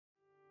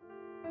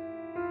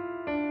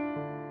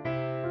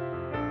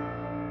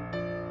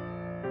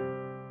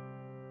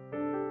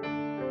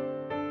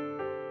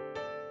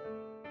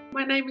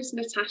my name is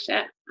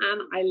Natasha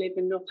and I live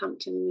in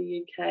Northampton in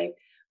the UK.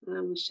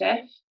 I'm a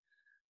chef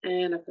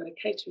and I've got a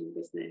catering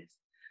business.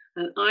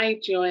 And I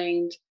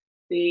joined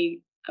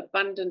the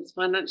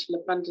financial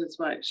abundance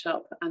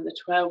workshop and the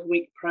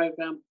 12-week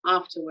program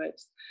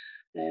afterwards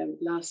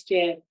last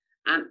year.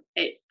 And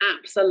it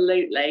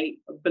absolutely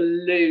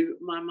blew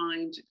my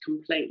mind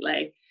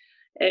completely.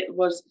 It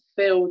was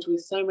filled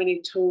with so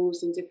many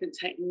tools and different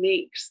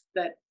techniques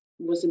that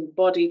was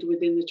embodied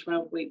within the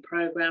 12-week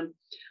program.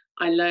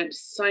 I learned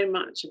so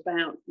much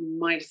about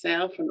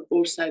myself and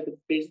also the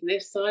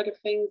business side of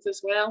things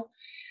as well.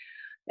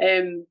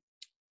 I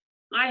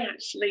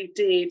actually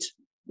did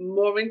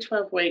more in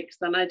 12 weeks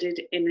than I did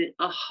in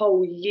a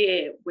whole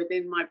year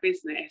within my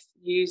business,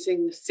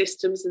 using the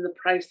systems and the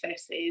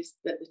processes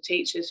that the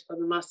teachers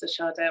from the Master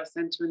Shardale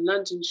Centre in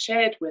London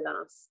shared with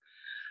us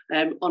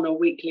on a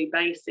weekly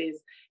basis.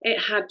 It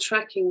had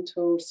tracking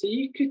tools, so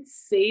you could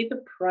see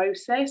the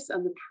process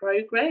and the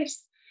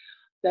progress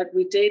that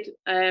we did,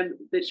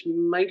 which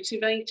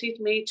motivated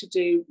me to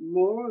do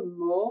more and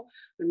more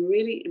and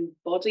really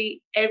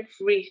embody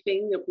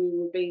everything that we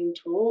were being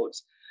taught.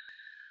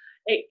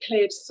 It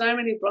cleared so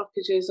many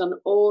blockages on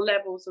all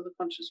levels of the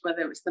conscious,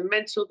 whether it's the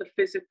mental, the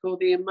physical,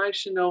 the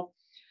emotional,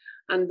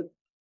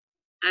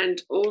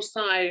 and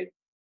also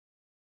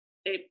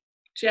it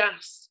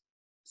just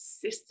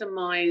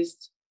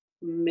systemized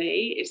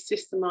me. It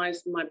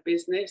systemized my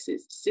business.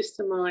 It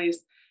systemized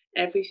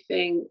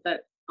everything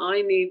that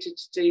I needed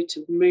to do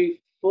to move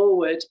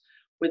forward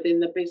within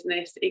the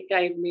business. It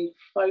gave me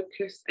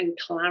focus and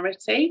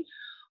clarity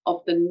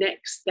of the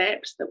next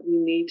steps that we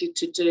needed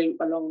to do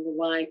along the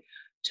way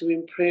to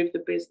improve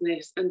the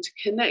business and to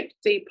connect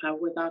deeper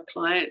with our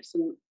clients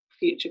and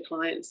future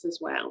clients as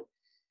well.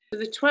 So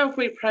the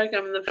 12-week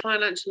program and the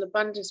financial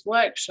abundance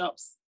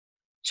workshops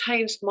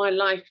changed my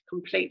life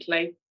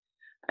completely.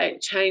 It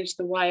changed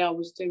the way I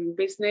was doing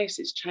business.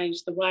 It's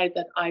changed the way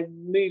that I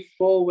move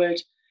forward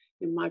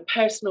in my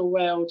personal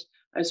world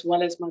as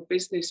well as my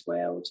business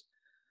world.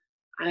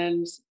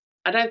 And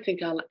I don't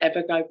think I'll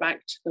ever go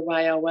back to the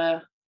way I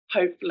were,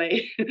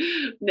 hopefully,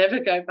 never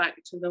go back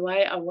to the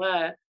way I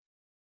were,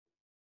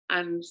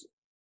 and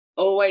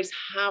always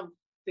have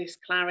this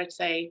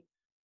clarity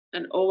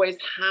and always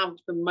have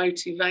the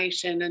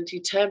motivation and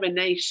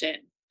determination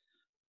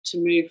to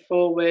move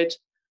forward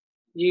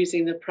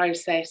using the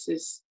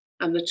processes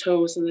and the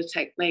tools and the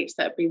techniques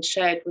that have been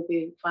shared with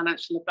the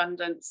financial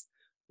abundance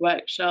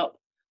workshop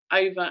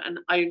over and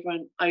over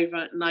and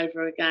over and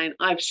over again.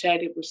 I've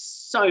shared it with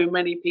so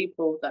many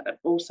people that have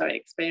also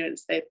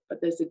experienced it, but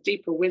there's a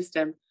deeper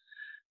wisdom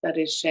that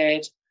is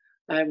shared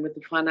with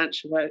the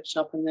financial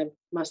workshop, and the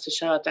Master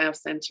Shardale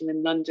Centre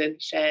in London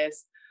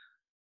shares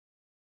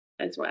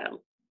as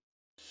well.